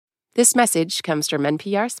This message comes from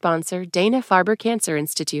NPR sponsor Dana-Farber Cancer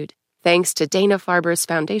Institute. Thanks to Dana-Farber's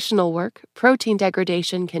foundational work, protein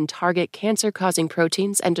degradation can target cancer-causing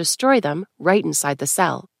proteins and destroy them right inside the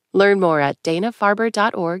cell. Learn more at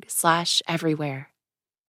danafarber.org/everywhere.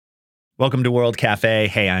 Welcome to World Cafe.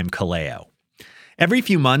 Hey, I'm Kaleo. Every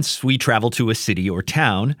few months, we travel to a city or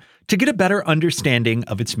town to get a better understanding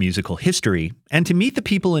of its musical history and to meet the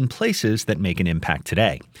people and places that make an impact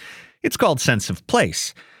today. It's called Sense of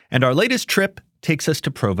Place, and our latest trip takes us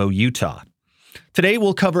to Provo, Utah. Today,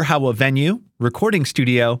 we'll cover how a venue, recording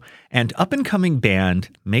studio, and up-and-coming band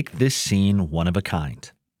make this scene one of a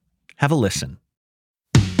kind. Have a listen.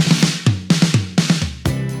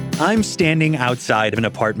 I'm standing outside of an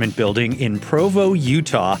apartment building in Provo,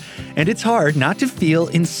 Utah, and it's hard not to feel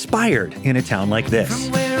inspired in a town like this.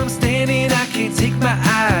 From where I'm standing, I can't take my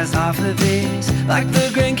eyes off of this, like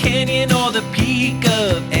the Grand Canyon or the peak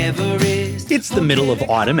of Everest. It's the middle of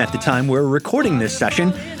autumn at the time we're recording this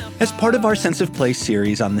session as part of our Sense of Place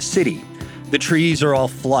series on the city. The trees are all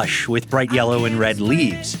flush with bright yellow and red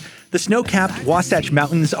leaves. The snow-capped Wasatch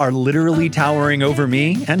Mountains are literally towering over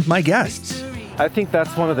me and my guests. I think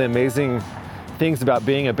that's one of the amazing things about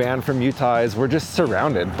being a band from Utah is we're just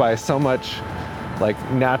surrounded by so much like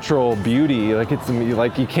natural beauty. Like it's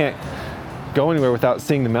like you can't go anywhere without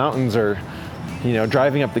seeing the mountains or, you know,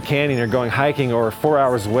 driving up the canyon or going hiking, or 4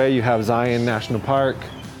 hours away you have Zion National Park.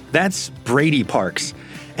 That's Brady Parks,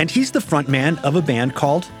 and he's the frontman of a band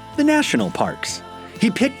called the National Parks. He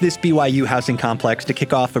picked this BYU housing complex to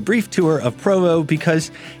kick off a brief tour of Provo because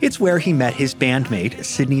it's where he met his bandmate,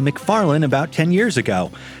 Sydney McFarlane, about 10 years ago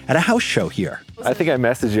at a house show here. I think I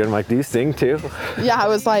messaged you and I'm like, do you sing too? Yeah, I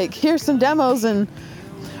was like, here's some demos, and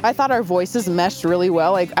I thought our voices meshed really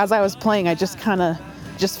well. Like as I was playing, I just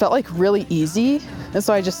felt like really easy. And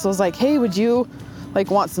so I just was like, hey, would you like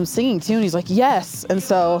want some singing too? And he's like, yes. And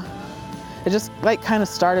so it just like kind of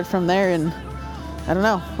started from there, and I don't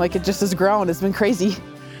know, like it just has grown. It's been crazy.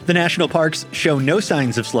 The National Parks show no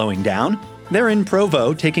signs of slowing down. They're in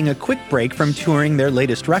Provo taking a quick break from touring their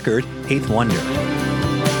latest record, Eighth Wonder.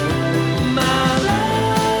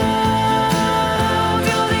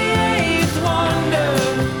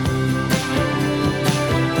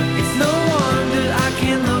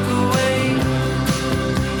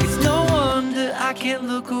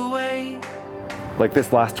 Like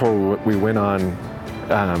this last tour we went on,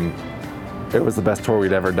 it was the best tour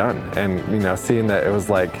we'd ever done. And, you know, seeing that it was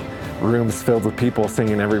like rooms filled with people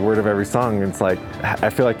singing every word of every song, it's like,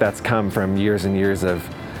 I feel like that's come from years and years of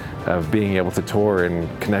being able to tour and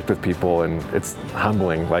connect with people. And it's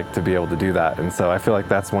humbling, like, to be able to do that. And so I feel like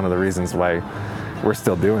that's one of the reasons why we're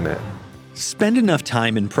still doing it. Spend enough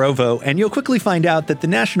time in Provo and you'll quickly find out that the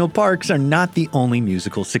National Parks are not the only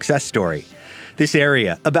musical success story. This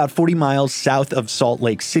area, about 40 miles south of Salt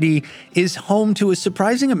Lake City, is home to a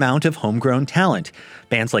surprising amount of homegrown talent.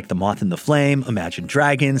 Bands like The Moth and the Flame, Imagine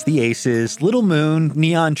Dragons, The Aces, Little Moon,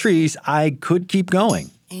 Neon Trees, I could keep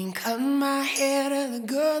going. Ain't cutting my hair to the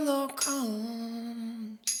girl no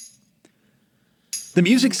combs. The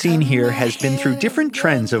music scene here has been through different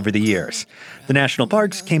trends over the years. The National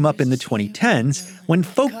Parks came up in the 2010s when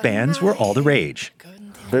folk bands were all the rage.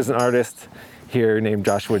 There's an artist here named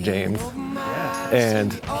Joshua James,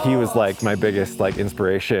 and he was like my biggest like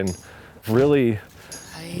inspiration. Really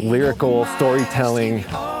lyrical, storytelling,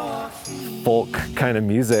 folk kind of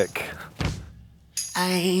music.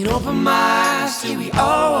 I ain't open my eyes till we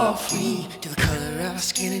all walk free. To the color of our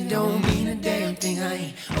skin, it don't mean a damn thing. I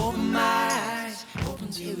ain't open my eyes, open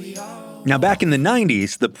till we all. Now, back in the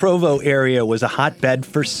 90s, the Provo area was a hotbed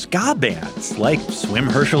for ska bands like Swim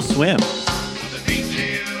Herschel Swim.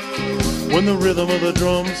 When the rhythm of the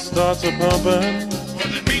drums starts a pumping,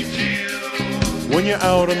 when you're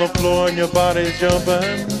out on the floor and your body's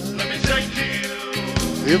jumping,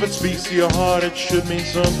 if it speaks to your heart, it should mean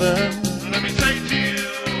something.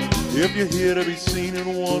 If you're here to be seen, it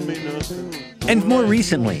won't mean nothing. And more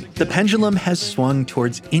recently, the pendulum has swung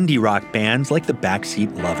towards indie rock bands like the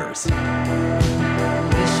Backseat Lovers.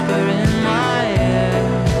 Whisper in my ear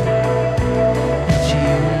that you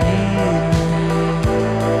need me.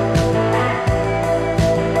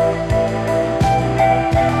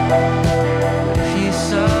 If you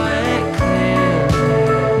saw it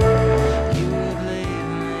clearly, you would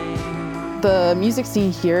leave me. The music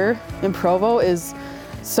scene here in Provo is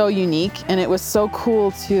so unique, and it was so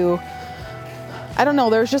cool to, I don't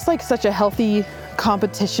know, there was just like such a healthy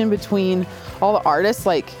competition between all the artists.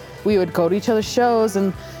 Like we would go to each other's shows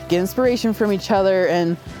and get inspiration from each other,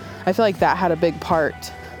 and I feel like that had a big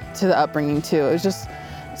part to the upbringing too. It was just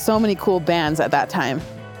so many cool bands at that time.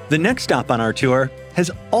 The next stop on our tour,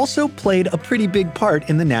 has also played a pretty big part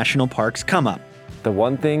in the national park's come up. The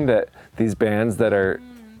one thing that these bands that are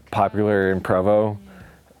popular in Provo,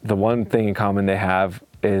 the one thing in common they have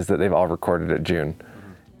is that they've all recorded at June.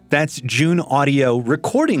 That's June Audio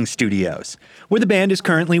Recording Studios, where the band is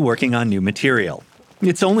currently working on new material.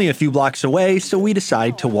 It's only a few blocks away, so we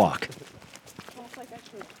decide to walk.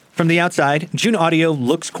 From the outside, June Audio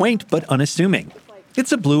looks quaint but unassuming.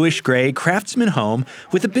 It's a bluish-gray craftsman home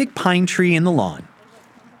with a big pine tree in the lawn.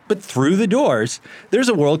 But through the doors, there's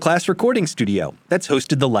a world-class recording studio that's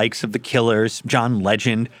hosted the likes of The Killers, John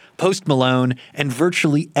Legend, Post Malone, and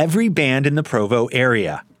virtually every band in the Provo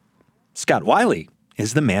area. Scott Wiley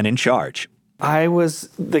is the man in charge. I was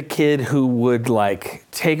the kid who would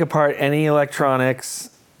take apart any electronics.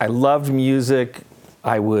 I loved music.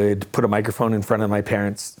 I would put a microphone in front of my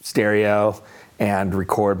parents' stereo and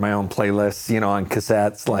record my own playlists, on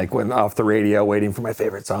cassettes, when off the radio waiting for my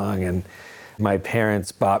favorite song. And my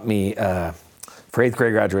parents bought me, for 8th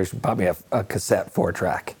grade graduation, bought me a cassette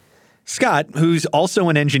 4-track. Scott, who's also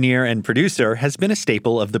an engineer and producer, has been a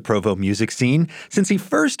staple of the Provo music scene since he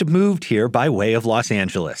first moved here by way of Los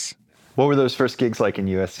Angeles. What were those first gigs like in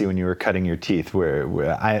USC when you were cutting your teeth? Where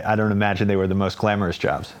I don't imagine they were the most glamorous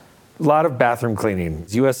jobs. A lot of bathroom cleaning.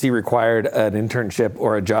 USC required an internship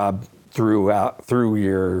or a job through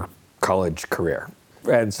your college career.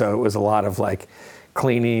 And so it was a lot of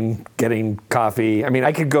cleaning, getting coffee. I mean,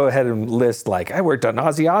 I could go ahead and list I worked on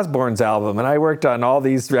Ozzy Osbourne's album and I worked on all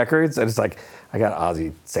these records. And it's I got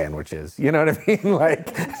Ozzy sandwiches. You know what I mean?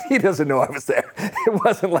 He doesn't know I was there. It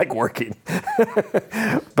wasn't working.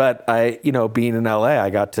 But being in LA, I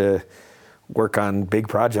got to work on big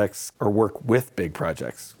projects or work with big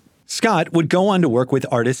projects. Scott would go on to work with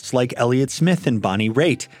artists like Elliott Smith and Bonnie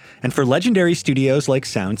Raitt, and for legendary studios like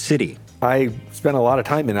Sound City. I spent a lot of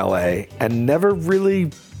time in LA and never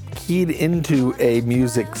really keyed into a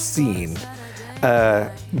music scene.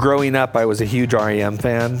 Growing up, I was a huge REM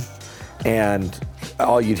fan, and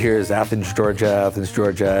all you'd hear is Athens, Georgia,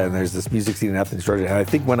 and there's this music scene in Athens, Georgia. And I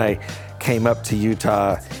think when I came up to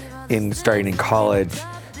Utah starting in college,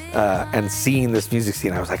 and seeing this music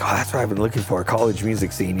scene, I was like, oh, that's what I've been looking for, a college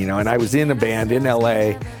music scene, And I was in a band in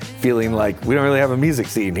LA feeling like we don't really have a music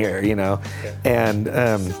scene here,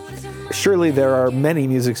 And surely there are many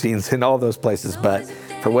music scenes in all those places, but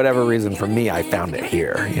for whatever reason, for me, I found it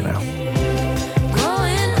here,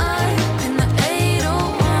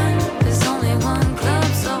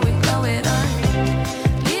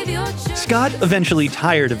 Scott eventually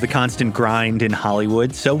tired of the constant grind in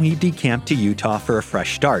Hollywood, so he decamped to Utah for a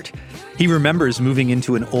fresh start. He remembers moving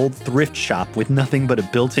into an old thrift shop with nothing but a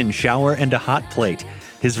built-in shower and a hot plate.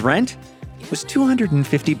 His rent was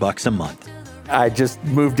 $250 a month. I just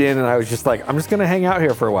moved in and I was just I'm just going to hang out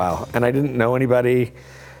here for a while. And I didn't know anybody,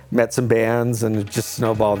 met some bands, and it just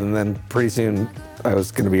snowballed. And then pretty soon I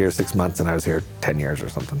was going to be here 6 months and I was here 10 years or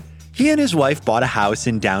something. He and his wife bought a house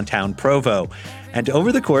in downtown Provo, and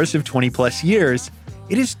over the course of 20-plus years,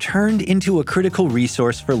 it has turned into a critical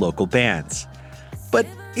resource for local bands. But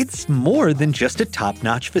it's more than just a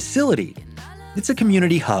top-notch facility. It's a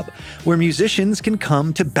community hub where musicians can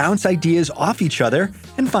come to bounce ideas off each other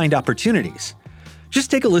and find opportunities. Just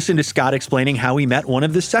take a listen to Scott explaining how he met one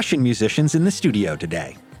of the session musicians in the studio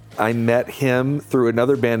today. I met him through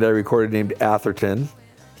another band I recorded named Atherton.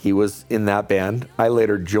 He was in that band. I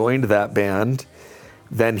later joined that band.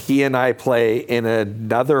 Then he and I play in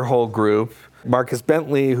another whole group. Marcus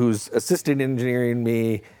Bentley, who's assistant engineering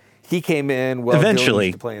me, he came in.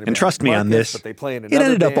 Eventually, and trust me on this, it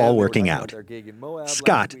ended up all working out.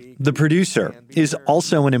 Scott, the producer, is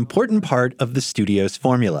also an important part of the studio's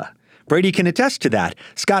formula. Brady can attest to that.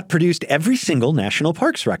 Scott produced every single National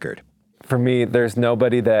Parks record. For me, there's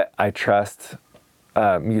nobody that I trust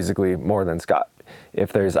musically more than Scott.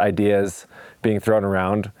 If there's ideas being thrown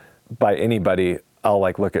around by anybody, I'll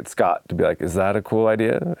look at Scott to be is that a cool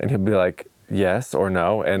idea? And he'll be like, yes or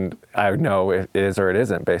no. And I know it is or it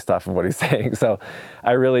isn't based off of what he's saying. So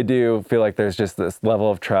I really do feel like there's just this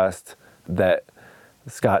level of trust that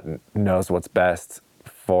Scott knows what's best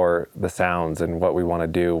for the sounds and what we want to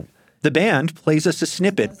do. The band plays us a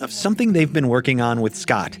snippet of something they've been working on with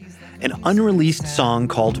Scott, an unreleased song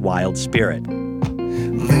called Wild Spirit.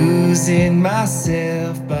 Losing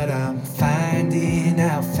myself, but I'm finding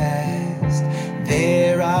out fast.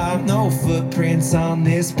 There are no footprints on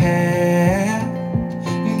this path.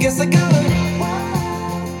 Guess I got a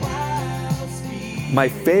wild speed. My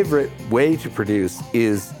favorite way to produce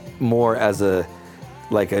is more as a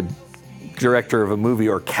director of a movie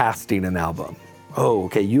or casting an album. Oh,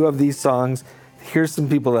 okay, you have these songs. here's some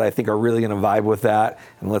people that I think are really going to vibe with that,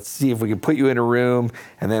 and let's see if we can put you in a room,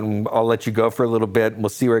 and then I'll let you go for a little bit, and we'll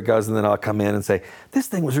see where it goes, and then I'll come in and say, this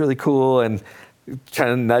thing was really cool, and try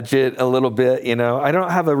to nudge it a little bit, I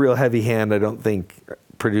don't have a real heavy hand, I don't think,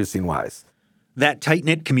 producing-wise. That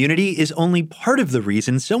tight-knit community is only part of the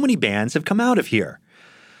reason so many bands have come out of here.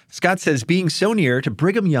 Scott says being so near to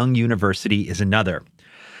Brigham Young University is another.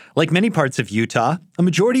 Like many parts of Utah, a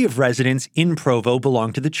majority of residents in Provo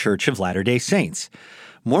belong to the Church of Latter-day Saints.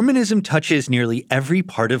 Mormonism touches nearly every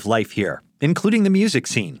part of life here, including the music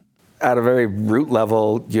scene. At a very root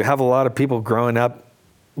level, you have a lot of people growing up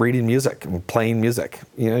reading music and playing music.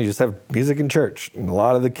 You just have music in church. And a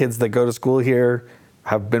lot of the kids that go to school here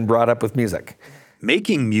have been brought up with music.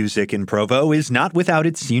 Making music in Provo is not without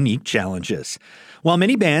its unique challenges. While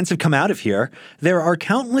many bands have come out of here, there are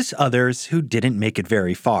countless others who didn't make it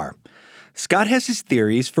very far. Scott has his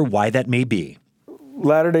theories for why that may be.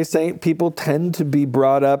 Latter-day Saint people tend to be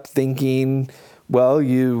brought up thinking, well,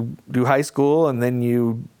 you do high school and then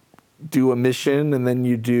you do a mission and then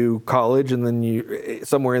you do college and then you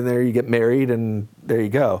somewhere in there you get married and there you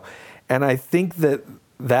go. And I think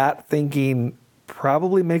that thinking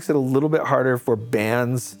probably makes it a little bit harder for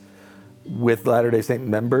bands with Latter-day Saint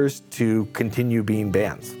members to continue being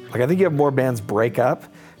bands. I think you have more bands break up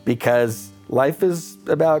because life is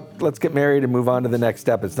about let's get married and move on to the next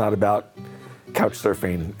step. It's not about couch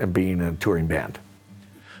surfing and being a touring band.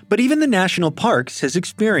 But even the national parks has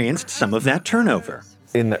experienced some of that turnover.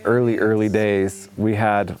 In the early days, we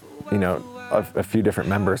had, a few different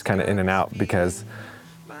members kind of in and out because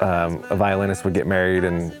a violinist would get married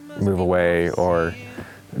and move away, or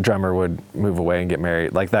a drummer would move away and get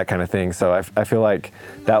married, like that kind of thing. So I feel like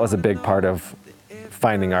that was a big part of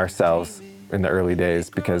finding ourselves in the early days,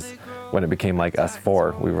 because when it became like us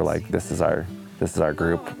four, we were like, this is our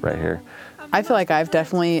group right here. I feel like I've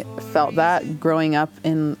definitely felt that growing up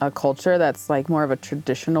in a culture that's like more of a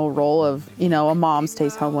traditional role of, a mom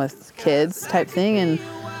stays home with kids type thing. And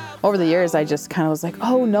over the years, I just kind of was like,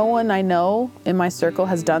 oh, no one I know in my circle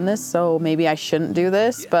has done this, so maybe I shouldn't do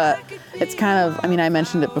this. But it's kind of, I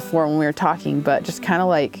mentioned it before when we were talking, but just kind of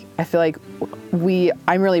like, I feel like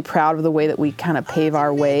I'm really proud of the way that we kind of pave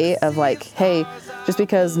our way of like, hey, just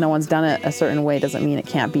because no one's done it a certain way doesn't mean it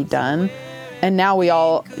can't be done. And now we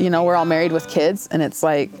all, we're all married with kids, and it's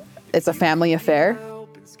like, it's a family affair.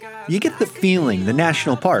 You get the feeling the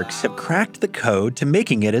national parks have cracked the code to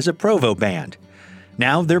making it as a Provo band.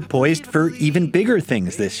 Now they're poised for even bigger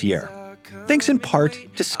things this year. Thanks in part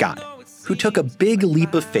to Scott, who took a big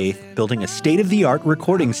leap of faith building a state-of-the-art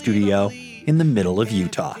recording studio in the middle of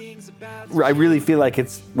Utah. I really feel like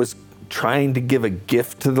it was trying to give a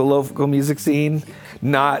gift to the local music scene,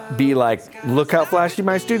 not be like, look how flashy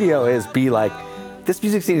my studio is, be like, this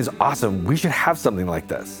music scene is awesome, we should have something like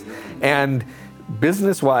this. And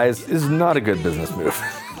business-wise, is not a good business move.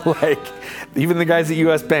 Like, even the guys at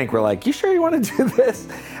US Bank were like, you sure you want to do this?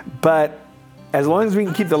 But as long as we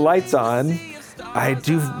can keep the lights on, I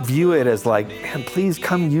do view it as like, man, please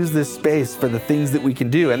come use this space for the things that we can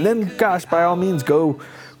do. And then, gosh, by all means, go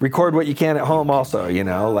record what you can at home also,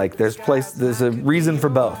 like there's a reason for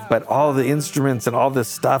both. But all the instruments and all this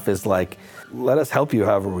stuff is like, let us help you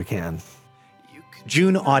however we can.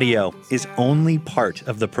 June Audio is only part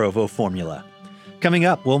of the Provo formula. Coming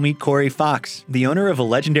up, we'll meet Corey Fox, the owner of a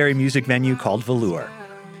legendary music venue called Velour.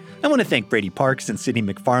 I want to thank Brady Parks and Sydney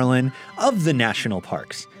McFarlane of the National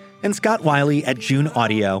Parks, and Scott Wiley at June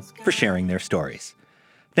Audio for sharing their stories.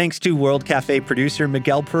 Thanks to World Cafe producer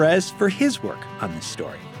Miguel Perez for his work on this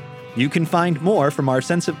story. You can find more from our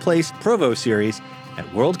Sense of Place Provo series at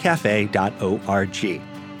worldcafe.org.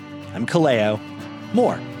 I'm Kaleo.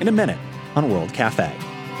 More in a minute on World Cafe.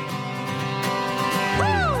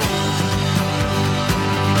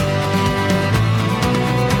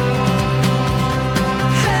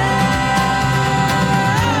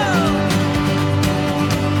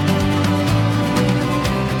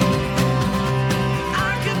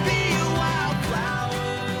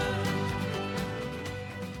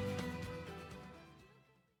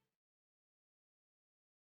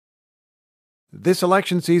 This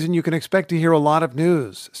election season, you can expect to hear a lot of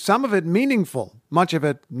news, some of it meaningful, much of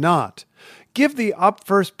it not. Give the Up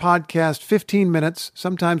First podcast 15 minutes,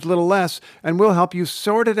 sometimes a little less, and we'll help you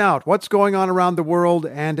sort it out, what's going on around the world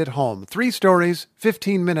and at home. 3 stories,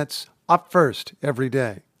 15 minutes, Up First every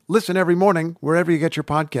day. Listen every morning wherever you get your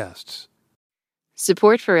podcasts.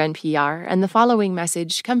 Support for NPR and the following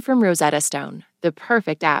message come from Rosetta Stone, the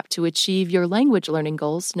perfect app to achieve your language learning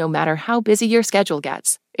goals no matter how busy your schedule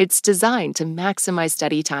gets. It's designed to maximize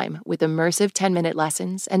study time with immersive 10-minute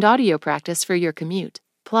lessons and audio practice for your commute.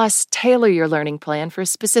 Plus, tailor your learning plan for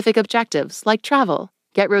specific objectives like travel.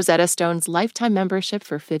 Get Rosetta Stone's lifetime membership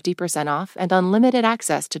for 50% off and unlimited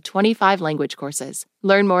access to 25 language courses.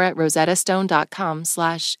 Learn more at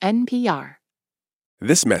rosettastone.com/NPR.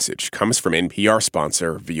 This message comes from NPR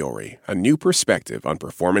sponsor Vuori, a new perspective on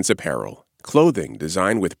performance apparel. Clothing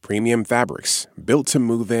designed with premium fabrics, built to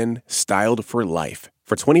move in, styled for life.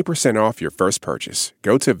 For 20% off your first purchase,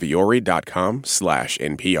 go to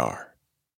vuori.com/NPR.